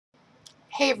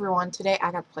Hey everyone, today I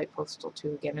got to play Postal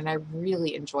 2 again, and I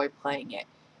really enjoy playing it.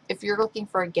 If you're looking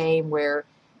for a game where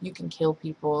you can kill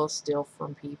people, steal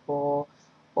from people,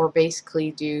 or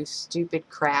basically do stupid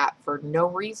crap for no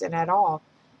reason at all,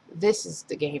 this is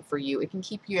the game for you. It can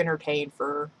keep you entertained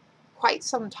for quite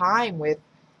some time with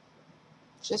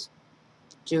just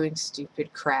doing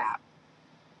stupid crap.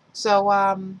 So,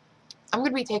 I'm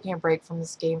going to be taking a break from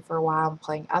this game for a while and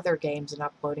playing other games and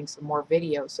uploading some more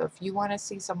videos. So if you want to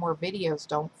see some more videos,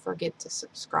 don't forget to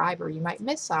subscribe or you might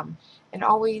miss some. And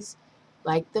always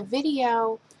like the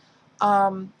video.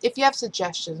 If you have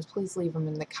suggestions, please leave them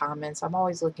in the comments. I'm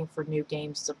always looking for new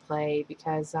games to play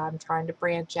because I'm trying to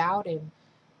branch out and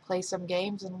play some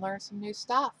games and learn some new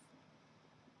stuff.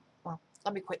 Well,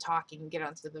 let me quit talking and get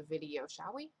onto the video,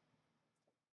 shall we?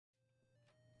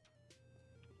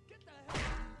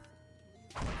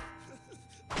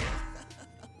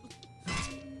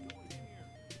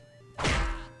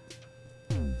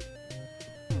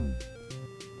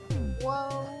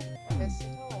 Whoa, missed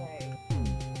away.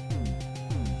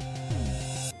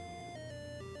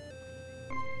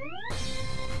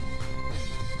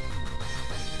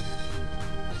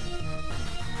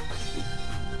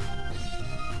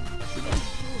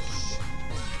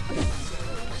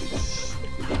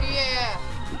 Yeah.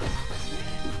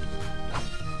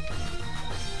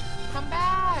 Come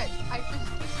back. I just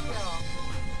kicked y'all.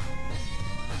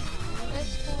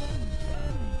 Let's go.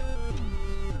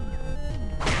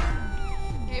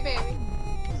 Hey, baby.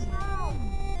 Stop.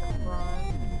 Don't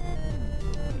run.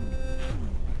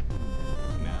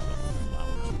 Now the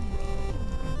flowers grow.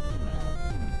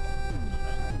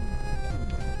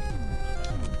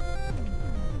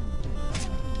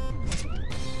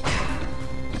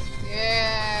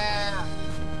 Yeah.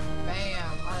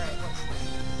 Bam. Alright, what's this?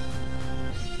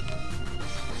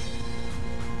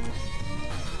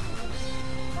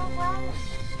 Don't run.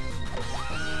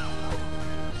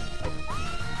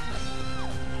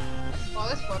 Well,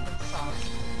 this weapon sucks.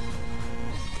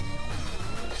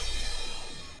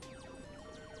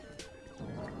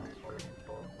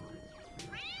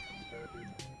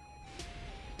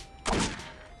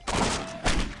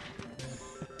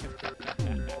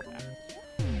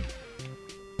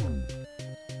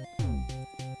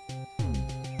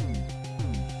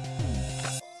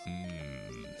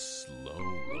 slow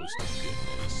roasted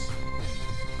goodness.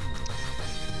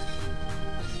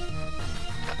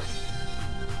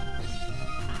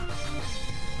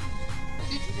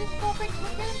 Did you just go big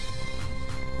chicken?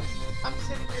 I'm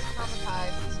sitting here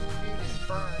traumatized. This dude is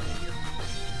burned. And you're...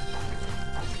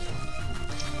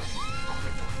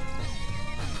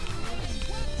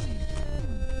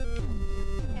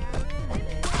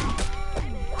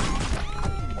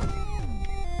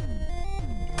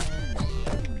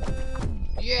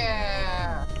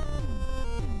 Yeah!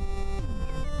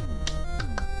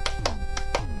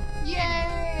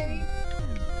 Yay!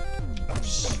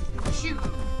 Shoot!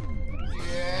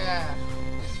 Yeah!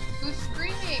 Who's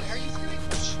screaming? Are you screaming?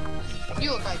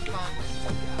 You look like fun.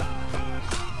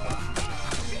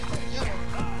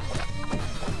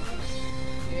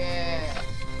 Yeah!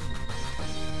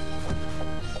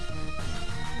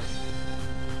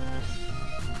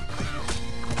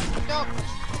 Don't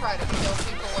try to kill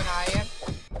people when I am.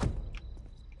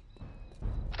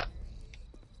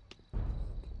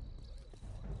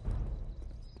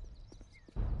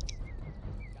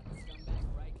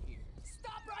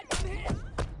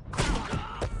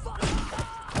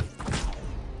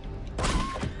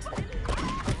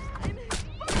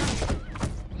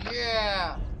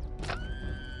 Yeah.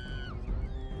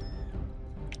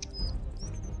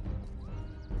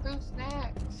 Who's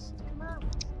next? Come on.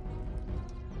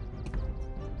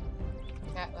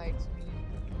 Cat likes me.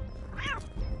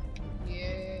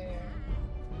 Yeah.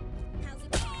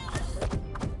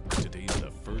 Today's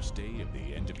the first day of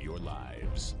the end of your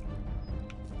lives.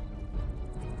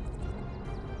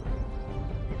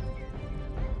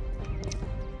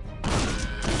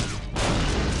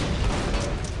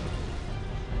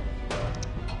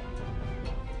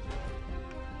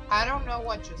 I don't know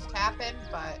what just happened,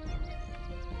 but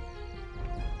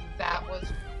that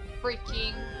was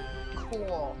freaking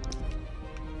cool.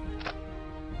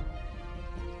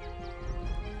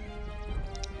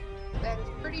 That is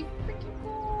pretty freaking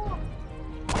cool.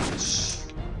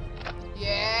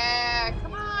 Yeah,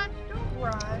 come on, don't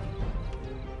run.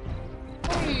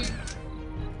 Hey,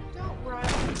 don't run.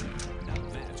 Now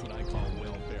that's what I call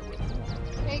welfare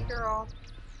reform. Hey girl,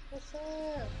 what's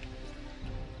up?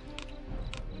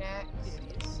 Next,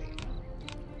 let's see.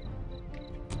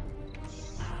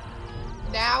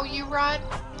 Now you run?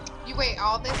 You wait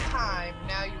all this time,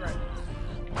 now you run.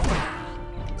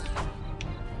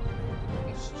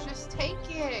 You should just take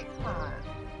it. Come on.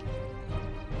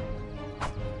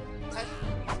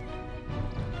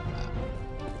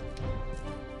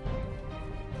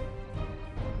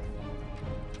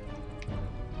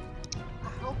 I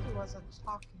hope he wasn't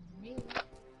talking to me.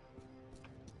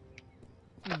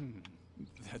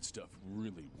 That stuff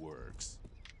really works.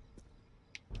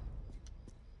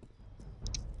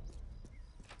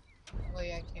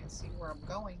 Really, I can't see where I'm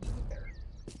going either.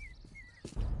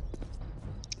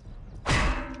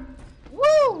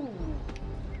 Woo!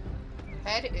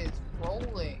 Head is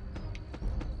rolling.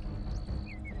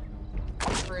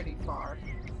 Pretty far.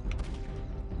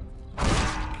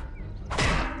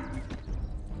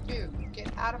 Dude,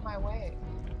 get out of my way.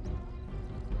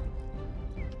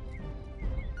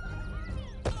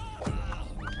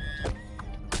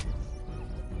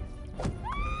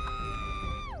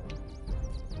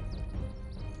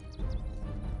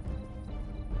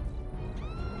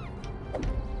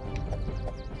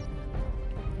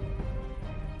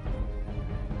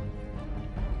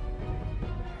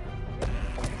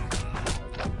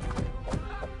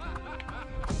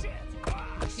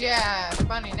 Yeah,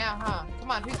 funny now, huh? Come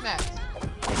on, who's next?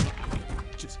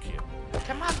 Just kidding.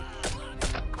 Come on.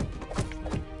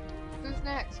 Who's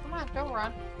next? Come on, don't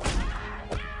run.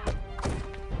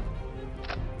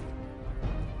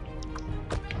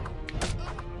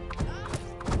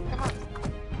 Come on.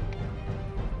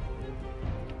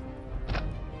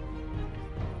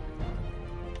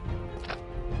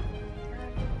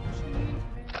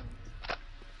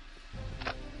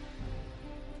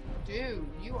 Dude,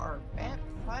 you are bent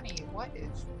funny. What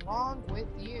is wrong with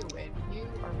you? And you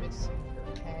are missing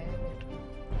your head.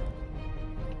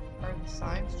 Are the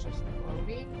signs just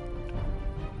floating?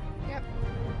 Yep,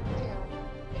 they are.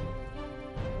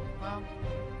 Well,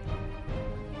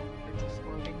 they're just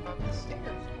floating above the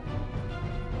stairs.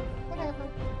 Whatever.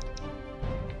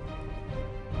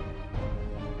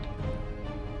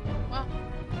 Well.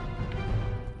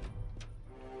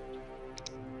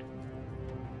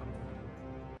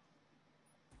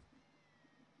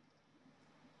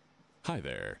 Hi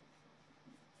there.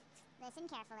 Listen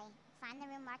carefully. Find the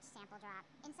room marked sample drop.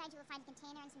 Inside you will find a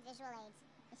container and some visual aids.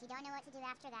 If you don't know what to do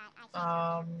after that, I can't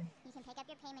help you. You can pick up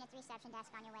your payment at the reception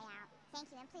desk on your way out.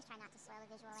 Thank you, and please try not to soil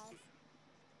the visual aids.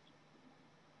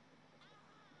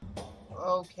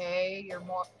 Okay, you're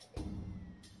more.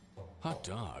 Hot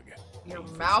dog. Your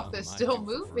Beef mouth on is my still for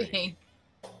moving. free.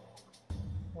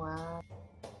 Wow.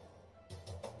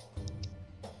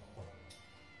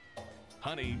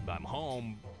 Honey, I'm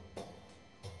home.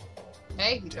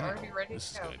 Hey, he's Damn, already ready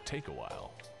this to is go. gonna take a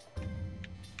while.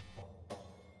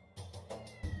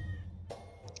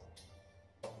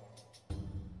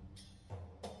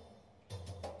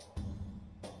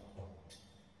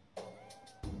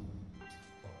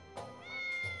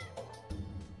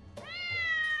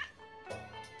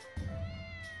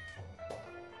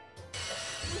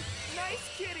 Nice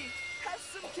kitty! Have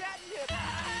some catnip!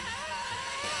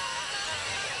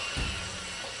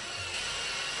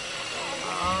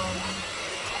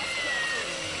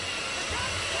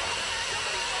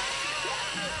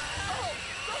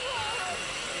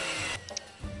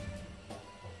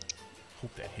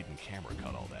 Hope that hidden camera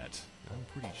caught all that. I'm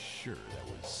pretty sure that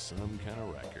was some kind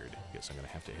of record. Guess I'm gonna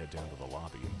have to head down to the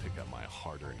lobby and pick up my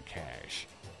hard-earned cash.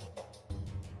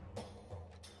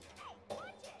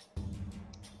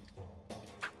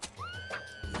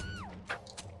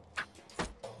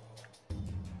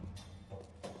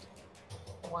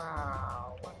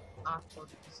 Wow, what an awkward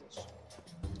position.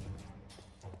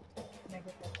 Can I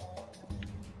get that back?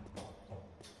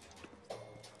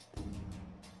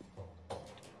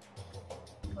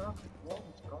 Ugh, what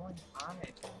is going on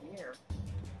in here?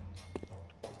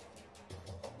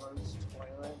 Gross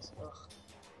toilets, ugh.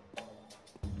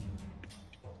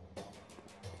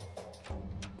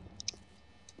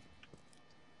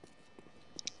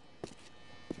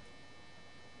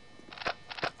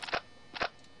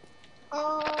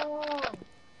 Oh!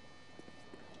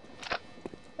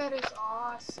 That is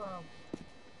awesome.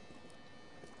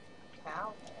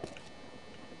 Cow.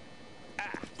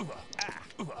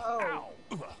 Oh.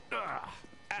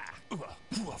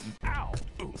 Ow!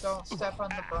 Don't step on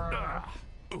the burner.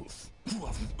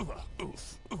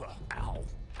 Ow!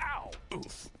 Ow!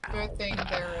 Good thing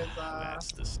there is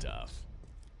That's the stuff.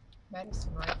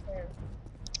 medicine right there.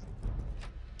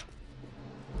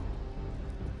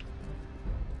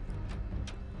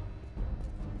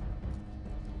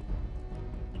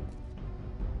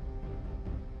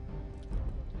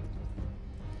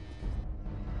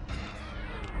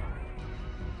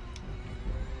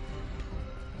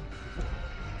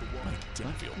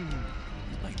 I feel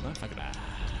like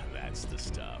that's the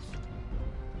stuff.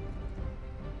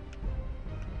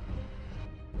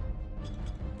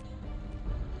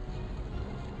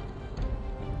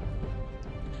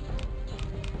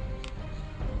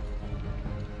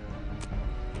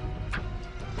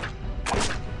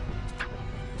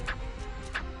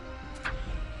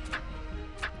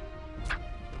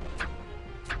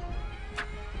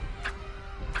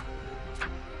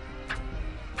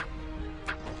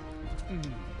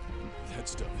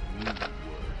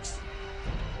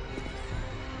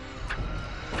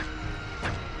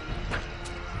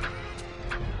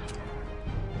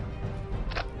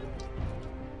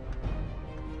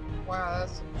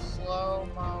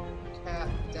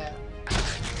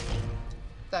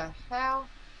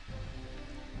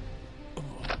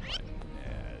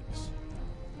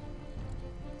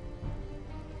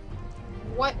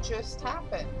 What just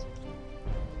happened?